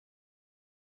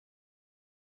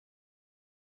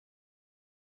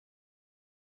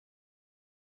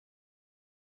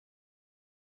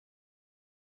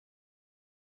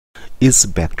Is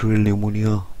bacterial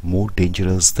pneumonia more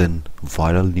dangerous than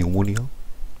viral pneumonia?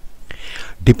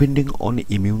 Depending on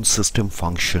immune system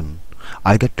function,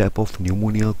 either type of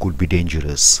pneumonia could be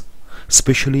dangerous,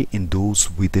 especially in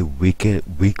those with a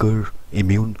weaker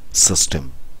immune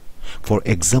system. For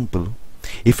example,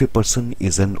 if a person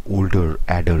is an older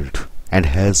adult and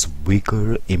has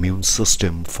weaker immune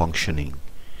system functioning,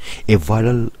 a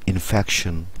viral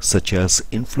infection such as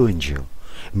influenza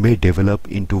may develop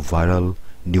into viral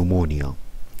pneumonia,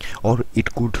 or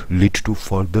it could lead to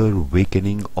further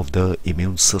weakening of the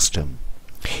immune system,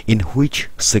 in which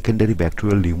secondary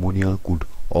bacterial pneumonia could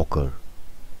occur.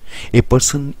 A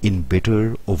person in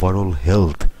better overall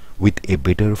health with a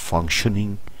better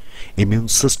functioning immune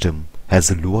system has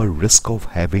a lower risk of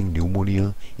having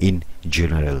pneumonia in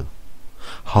general.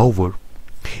 However,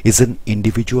 if an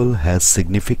individual has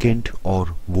significant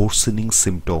or worsening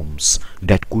symptoms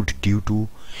that could due to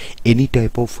any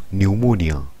type of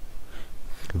pneumonia,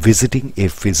 visiting a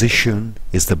physician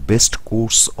is the best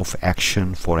course of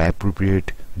action for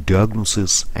appropriate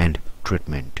diagnosis and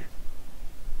treatment.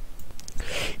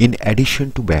 In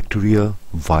addition to bacteria,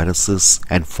 viruses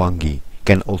and fungi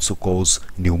can also cause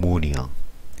pneumonia.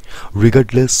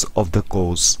 Regardless of the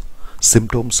cause,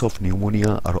 symptoms of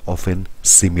pneumonia are often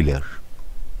similar.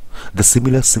 The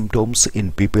similar symptoms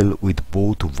in people with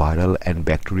both viral and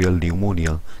bacterial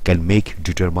pneumonia can make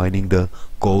determining the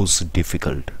cause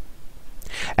difficult.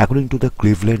 According to the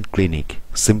Cleveland Clinic,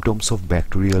 symptoms of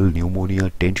bacterial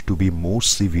pneumonia tend to be more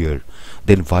severe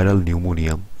than viral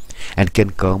pneumonia and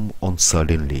can come on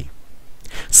suddenly.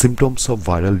 Symptoms of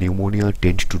viral pneumonia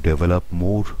tend to develop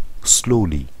more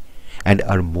slowly and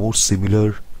are more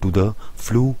similar to the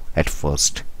flu at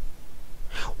first.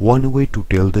 One way to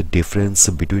tell the difference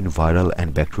between viral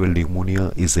and bacterial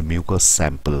pneumonia is a mucus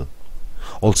sample,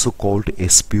 also called a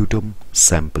sputum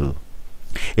sample.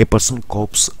 A person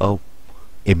coughs up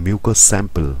a mucus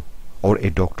sample, or a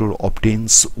doctor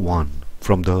obtains one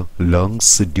from the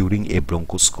lungs during a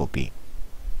bronchoscopy.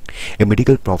 A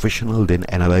medical professional then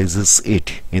analyzes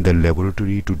it in the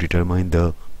laboratory to determine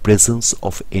the presence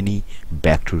of any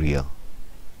bacteria.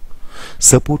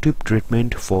 Supportive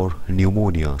treatment for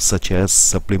pneumonia, such as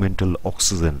supplemental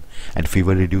oxygen and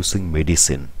fever-reducing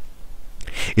medicine,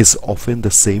 is often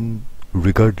the same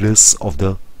regardless of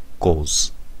the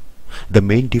cause. The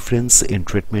main difference in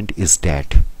treatment is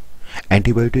that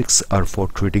antibiotics are for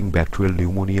treating bacterial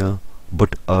pneumonia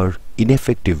but are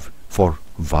ineffective for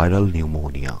viral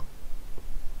pneumonia.